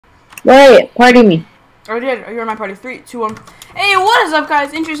Wait, party me. I did. You're in my party. 3, 2, 1. Hey, what is up,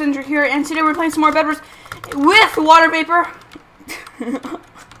 guys? Interesting here, and today we're playing some more BEDWARS with water vapor.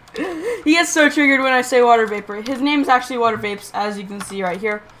 He gets so triggered when I say water vapor. His name is actually Water Vapes, as you can see right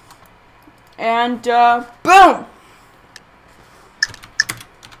here. And boom!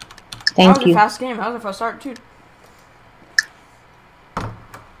 Thank that was you. a fast game. That was a fast start, too.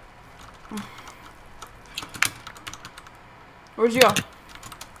 Where'd you go?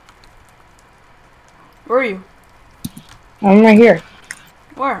 Where are you? I'm right here.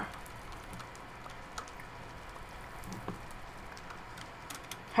 Where?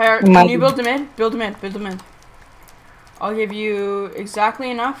 Hey, can you build a mid? Build a mid. Build a mid. I'll give you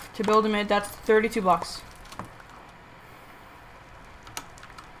exactly enough to build a mid. That's 32 blocks.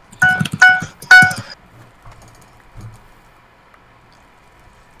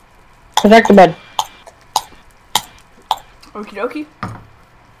 Protect the bed. Okie dokie.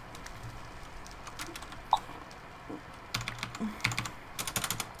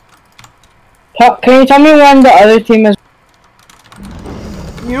 Can you tell me when the other team is?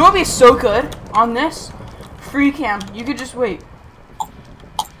 You know what would be so good on this? Free cam. You could just wait.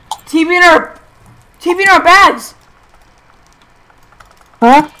 TP in our bags.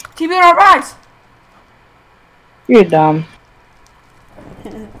 Huh? TP in our bags. You're dumb.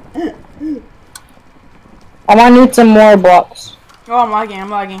 I might need some more blocks. Oh, I'm lagging. I'm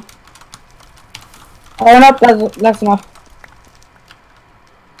lagging. Oh, no, that's enough.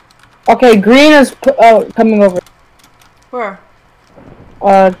 Okay, green is coming over. Where?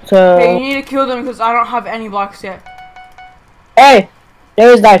 To. Hey, you need to kill them because I don't have any blocks yet. Hey, they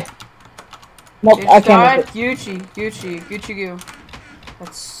just died. Nope, I can't. Gucci goo.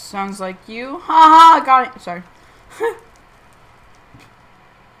 That sounds like you. Haha, I got it. Sorry.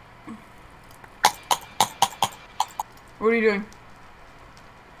 What are you doing?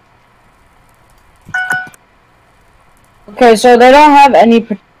 Okay, so they don't have any.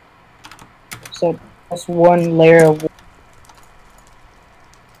 So that's one layer of.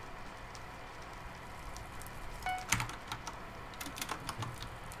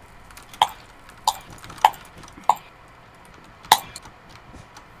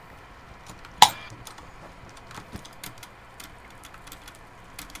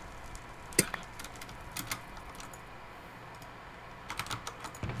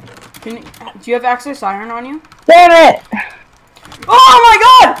 Do you have access iron on you? Damn it! Oh my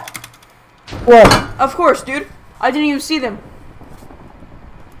god! What? Of course, dude. I didn't even see them.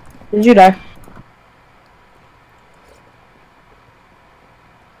 Did you die?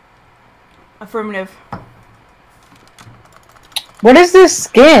 Affirmative. What is this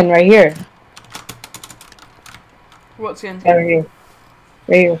skin right here? What skin? Yeah, right here.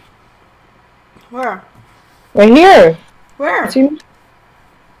 Right here. Where? Right here. Where? See me?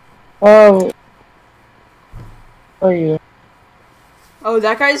 Oh. Where are you? Oh,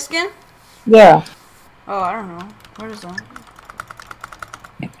 that guy's skin? Yeah. Oh, I don't know. What is that?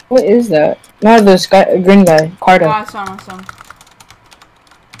 What is that? No, this guy, green guy, Carter. Ah, I saw him.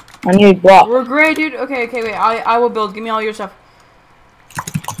 I need block. We're gray, dude. Okay, wait. I will build. Give me all your stuff.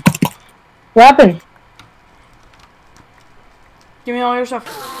 What happened? Give me all your stuff.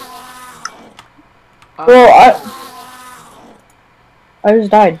 Well, I just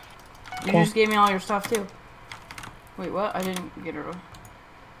died. You just gave me all your stuff too. Wait, what? I didn't get it.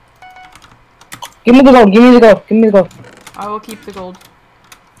 Give me the gold. Give me the gold. Give me the gold. I will keep the gold.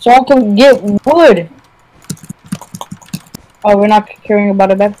 So I can get wood. Oh, we're not caring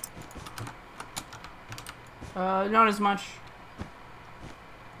about a bed. Not as much.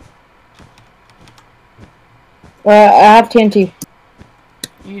 I have TNT.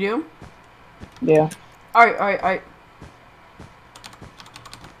 You do? Yeah. Alright.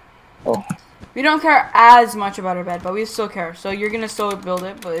 Oh. We don't care as much about our bed, but we still care. So you're gonna still build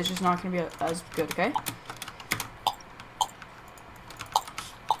it, but it's just not gonna be as good, okay?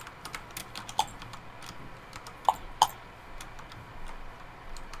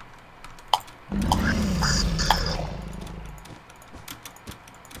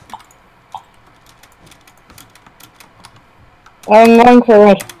 I'm going for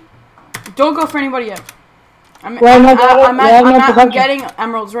red. Don't go for anybody yet. I'm getting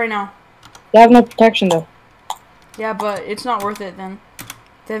emeralds right now. They have no protection though. Yeah, but it's not worth it then.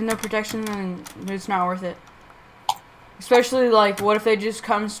 If they have no protection, then it's not worth it. Especially, like, what if they just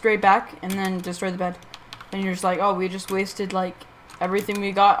come straight back and then destroy the bed? And you're just like, oh, we just wasted, like, everything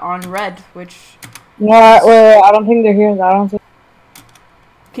we got on red, which... No, I don't think they're here. I don't think...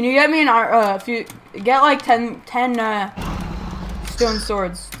 Can you get me an, if you get, like, 10 stone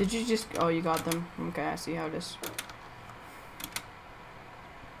swords. Did you just... Oh, you got them. Okay, I see how it is.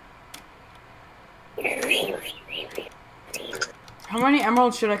 How many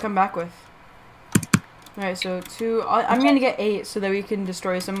emeralds should I come back with? Alright, so 2. I'm gonna get 8 so that we can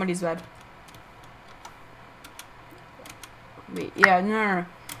destroy somebody's bed. Wait, yeah, no.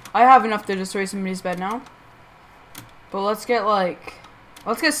 I have enough to destroy somebody's bed now. But let's get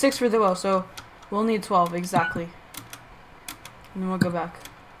 6 for the bow, so we'll need 12, exactly. And then we'll go back.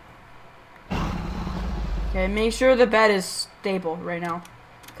 Okay, make sure the bed is stable right now.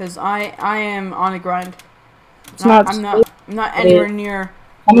 Because I am on a grind. I'm not anywhere near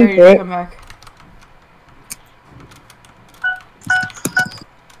ready to come back.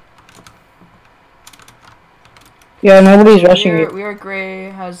 Yeah, nobody's rushing it. We are gray,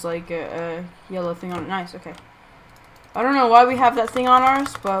 has like a yellow thing on it. Nice, okay. I don't know why we have that thing on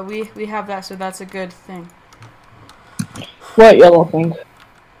ours, but we have that, so that's a good thing. What yellow thing?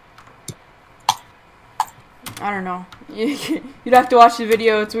 I don't know. You'd have to watch the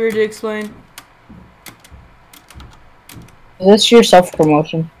video, it's weird to explain. Is this your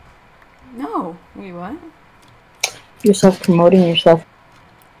self-promotion? No. Wait, what? You're self-promoting yourself.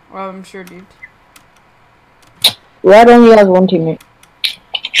 Well, I'm sure, dude. Red only has one teammate.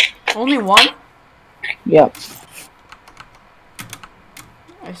 Only one? Yep.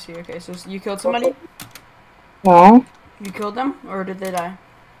 I see, okay, so you killed somebody? No. You killed them, or did they die?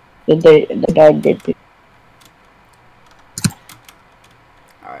 They died.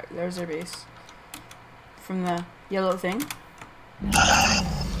 Alright, there's their base. From the yellow thing.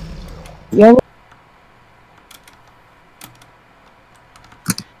 Yellow?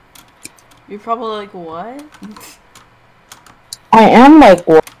 You're probably like, what? I am like,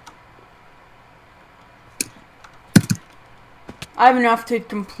 what? I have enough to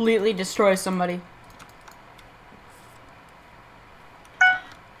completely destroy somebody.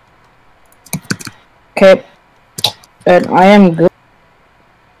 Okay. And I am good.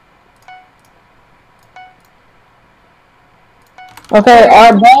 Okay,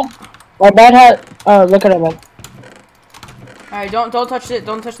 our bed had, look at our bed. Alright, don't touch it,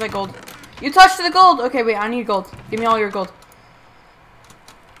 don't touch that gold. You touched the gold! Okay, wait, I need gold. Give me all your gold.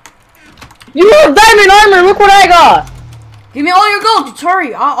 You have diamond armor, look what I got! Give me all your gold!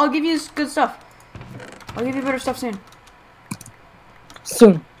 Hurry! I'll give you good stuff. I'll give you better stuff soon.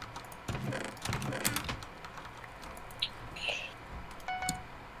 Soon.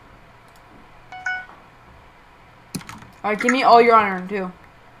 Alright, give me all your iron, too.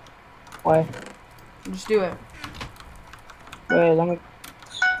 Why? Just do it. Wait, let me...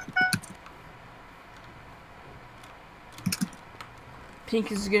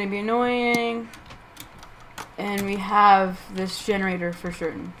 Pink is gonna be annoying. And we have this generator for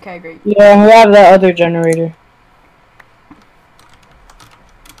certain. Okay, great. Yeah, we have that other generator.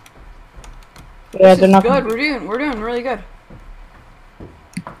 Yeah, they're not good. We're doing really good.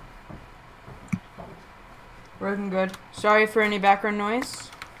 We're looking good. Sorry for any background noise.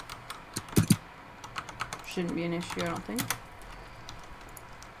 Shouldn't be an issue, I don't think.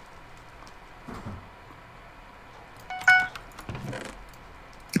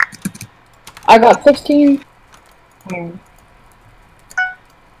 I got 16.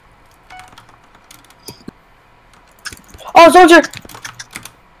 Oh, soldier!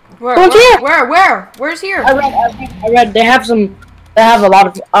 Where's here? I read. They have a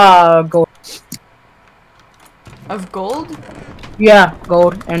lot of gold. Of gold? Yeah,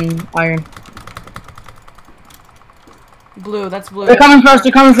 gold and iron. Blue, that's blue. They're coming for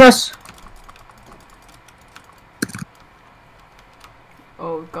us.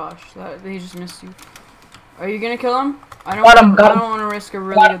 Oh gosh, they just missed you. Are you gonna kill him? I don't want to risk a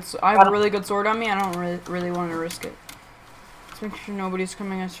really good. I have a really good sword on me. I don't really want to risk it. Let's make sure nobody's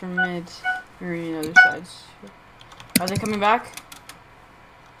coming us from mid or any other sides. Are they coming back?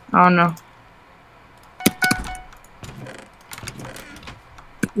 I don't know.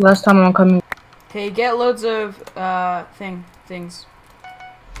 Last time I'm coming. Okay, get loads of things.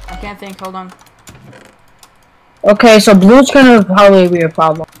 I can't think. Hold on. Okay, so blue's gonna probably be a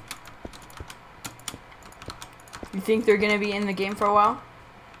problem. You think they're gonna be in the game for a while?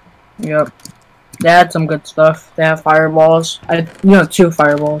 Yep. They had some good stuff. They have fireballs. 2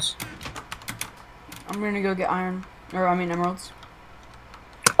 fireballs. I'm gonna go get iron, or I mean emeralds.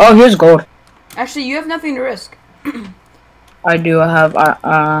 Oh, here's gold. Actually, you have nothing to risk. I do. I have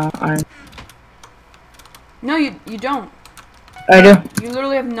iron. No, you don't. I do. You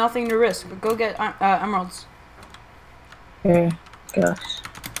literally have nothing to risk. But go get emeralds. Okay, gosh.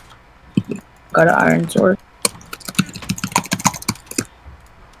 Got an iron sword.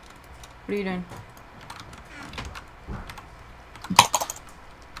 What are you doing?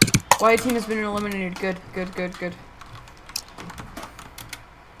 White team has been eliminated. Good.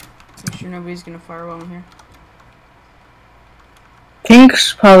 Make sure nobody's gonna fire while I'm here.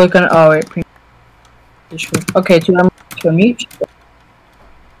 Pink's probably gonna. Oh wait, pink. Okay, two to each.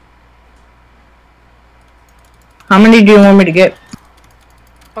 How many do you want me to get?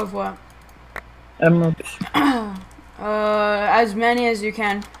 Of what? Emeralds. As many as you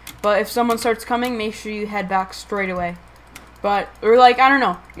can. But if someone starts coming, make sure you head back straight away. But, or like, I don't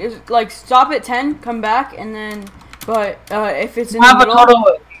know. Like, stop at 10, come back, and then, but, if it's in the middle. I'm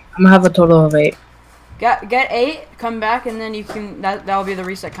gonna have a total of 8. Get 8, come back, and then you can, that'll be the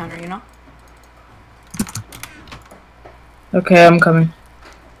reset counter, you know? Okay, I'm coming.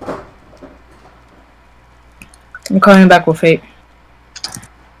 I'm coming back with 8.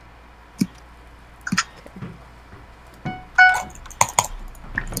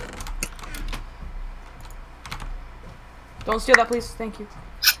 Don't steal that, please. Thank you.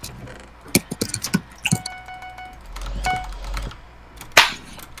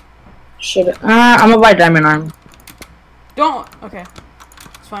 Shit. I'm gonna buy diamond armor. Don't. Okay.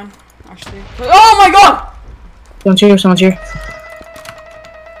 It's fine. Actually. Oh my god! Someone's here.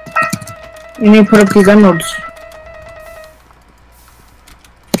 You need to put up these emeralds.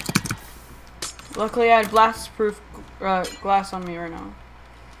 Luckily, I had blast-proof glass on me right now.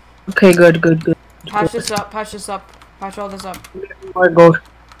 Okay, good. Patch this up. Patch all this up. More gold.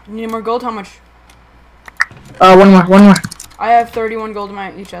 You need more gold? How much? One more. I have 31 gold in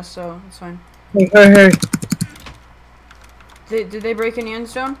my chest, so it's fine. Hey, hurry. Did they break any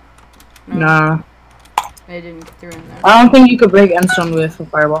endstone? No. Nah. They didn't get through in there. I don't think you could break endstone with a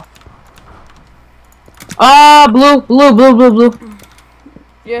fireball. Blue.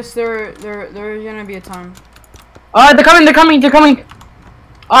 Yes, there's gonna be a time. They're coming.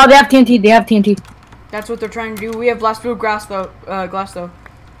 Oh, they have TNT. That's what they're trying to do. We have blast-proof glass though.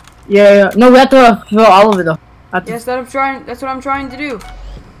 Yeah. No, we have to fill all of it though. Yes, that's what I'm trying to do.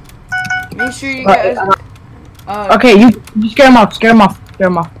 Make sure you guys. Okay, you scare them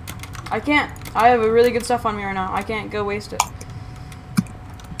off. I can't. I have a really good stuff on me right now. I can't go waste it.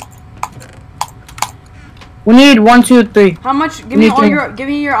 We need 1, 2, 3. How much? Give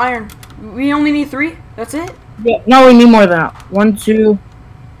me your iron. We only need 3. That's it. Yeah. No, we need more than that. 1, 2,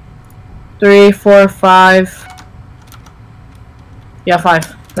 3, 4, 5. Yeah,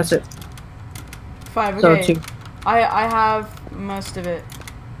 5. That's it. 5. Okay. So 2. I have most of it.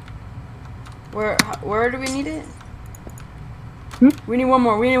 Where do we need it? We need one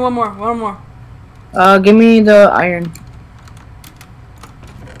more. One more. Give me the iron.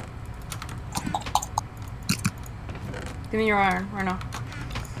 Give me your iron right now.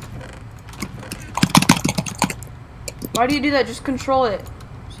 Why do you do that? Just control it,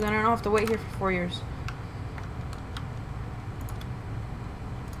 so then I don't have to wait here for 4 years.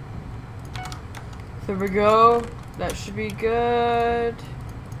 There we go. That should be good.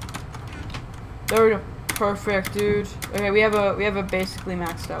 There we go. Perfect, dude. Okay, we have a basically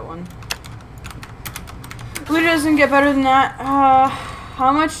maxed out one. It doesn't get better than that.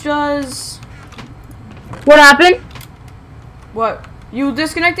 How much does? What happened? What? You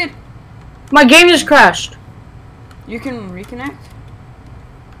disconnected? My game just crashed. You can reconnect?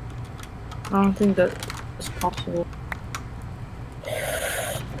 I don't think that is possible.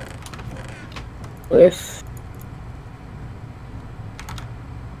 If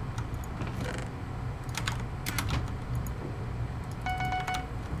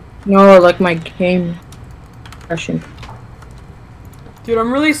no, like my game crashing. Dude,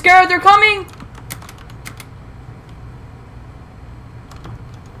 I'm really scared. They're coming.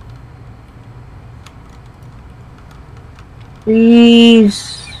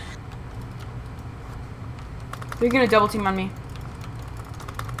 Please. They're gonna double team on me.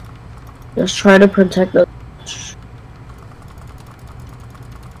 Just try to protect the.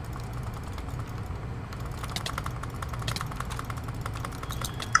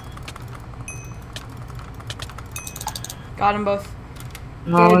 Got them both.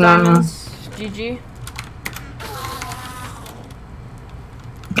 No. Diamonds. GG.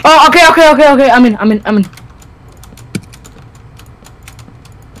 Oh, okay. I'm in.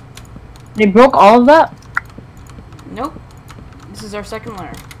 They broke all of that? Nope. This is our second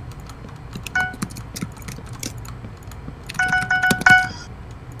layer.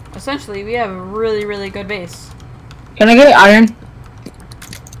 Essentially, we have a really, really good base. Can I get iron?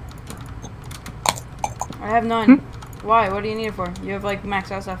 I have none. Why? What do you need it for? You have like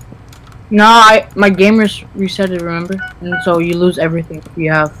max out stuff. No, my game reset it, remember? And so you lose everything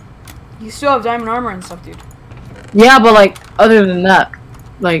you have. You still have diamond armor and stuff, dude. Yeah, but like, other than that,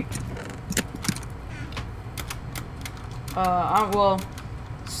 like... well,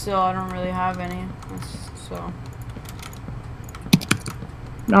 still, I don't really have any, so...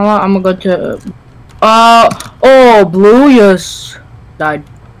 Now I'm gonna go to. Oh, blue, yes, died.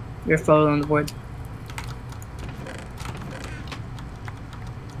 You're floating on the board.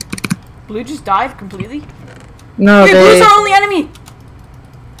 Blue just died completely? No, wait, blue's our only enemy!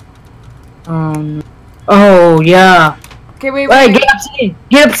 Oh, yeah. Okay, wait. Get obsidian.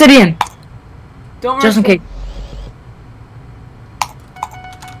 Get obsidian. Don't rush. Just in case.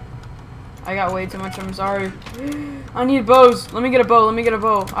 I got way too much, I'm sorry. I need bows. Let me get a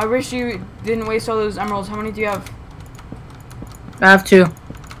bow, I wish you didn't waste all those emeralds. How many do you have? I have 2.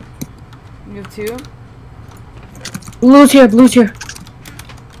 You have 2? Blue's here.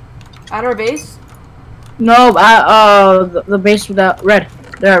 At our base? No, the base with that red.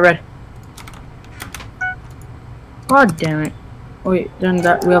 They're at red. God damn it. Wait, then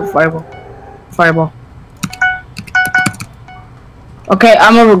that we have fireball. Okay,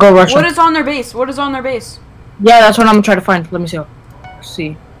 I'm gonna go rush them. What is on their base? Yeah, that's what I'm gonna try to find. Let me see.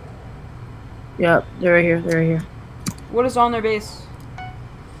 See. Yeah, they're right here. What is on their base?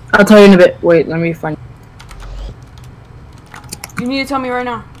 I'll tell you in a bit. Wait, let me find. You need to tell me right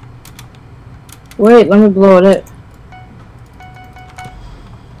now. Wait, let me blow it.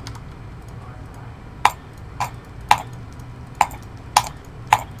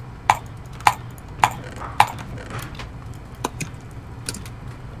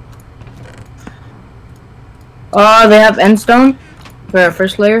 They have endstone for our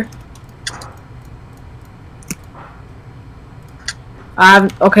first layer.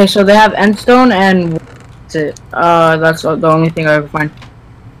 Okay, so they have endstone and that's it. That's the only thing I ever find.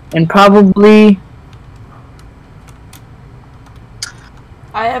 And probably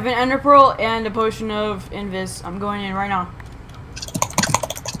I have an ender pearl and a potion of invis. I'm going in right now.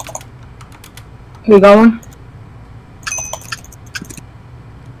 You got one?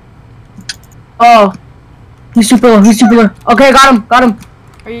 Oh, he's super low. Okay, got him.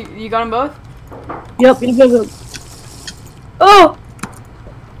 Are you got them both? Yep. Oh!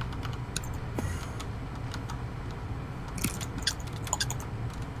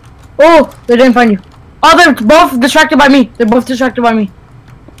 Oh, they didn't find you. Oh, they're both distracted by me.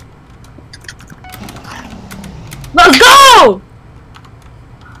 Let's go!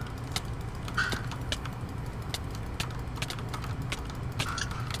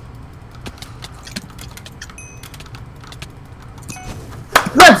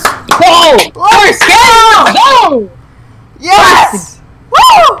 Let's go! First game! Go! Yes!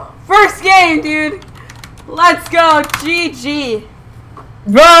 Woo! First game, dude. Let's go. GG.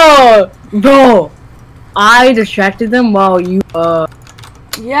 Bro, I distracted them while you,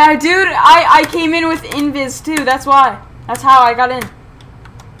 Yeah, dude, I came in with invis too, that's why. That's how I got in.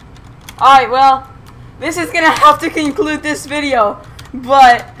 Alright, well, this is gonna have to conclude this video,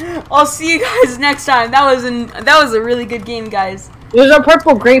 but I'll see you guys next time. That was a really good game, guys. There's a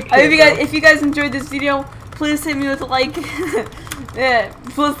purple grape here, if you guys enjoyed this video, please hit me with a like. Yeah,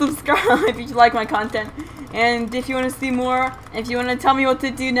 please subscribe if you like my content. And if you want to see more, if you want to tell me what to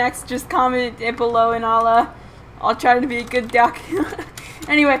do next, just comment it below and I'll try to be a good duck.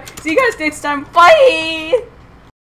 Anyway, see you guys next time. Bye!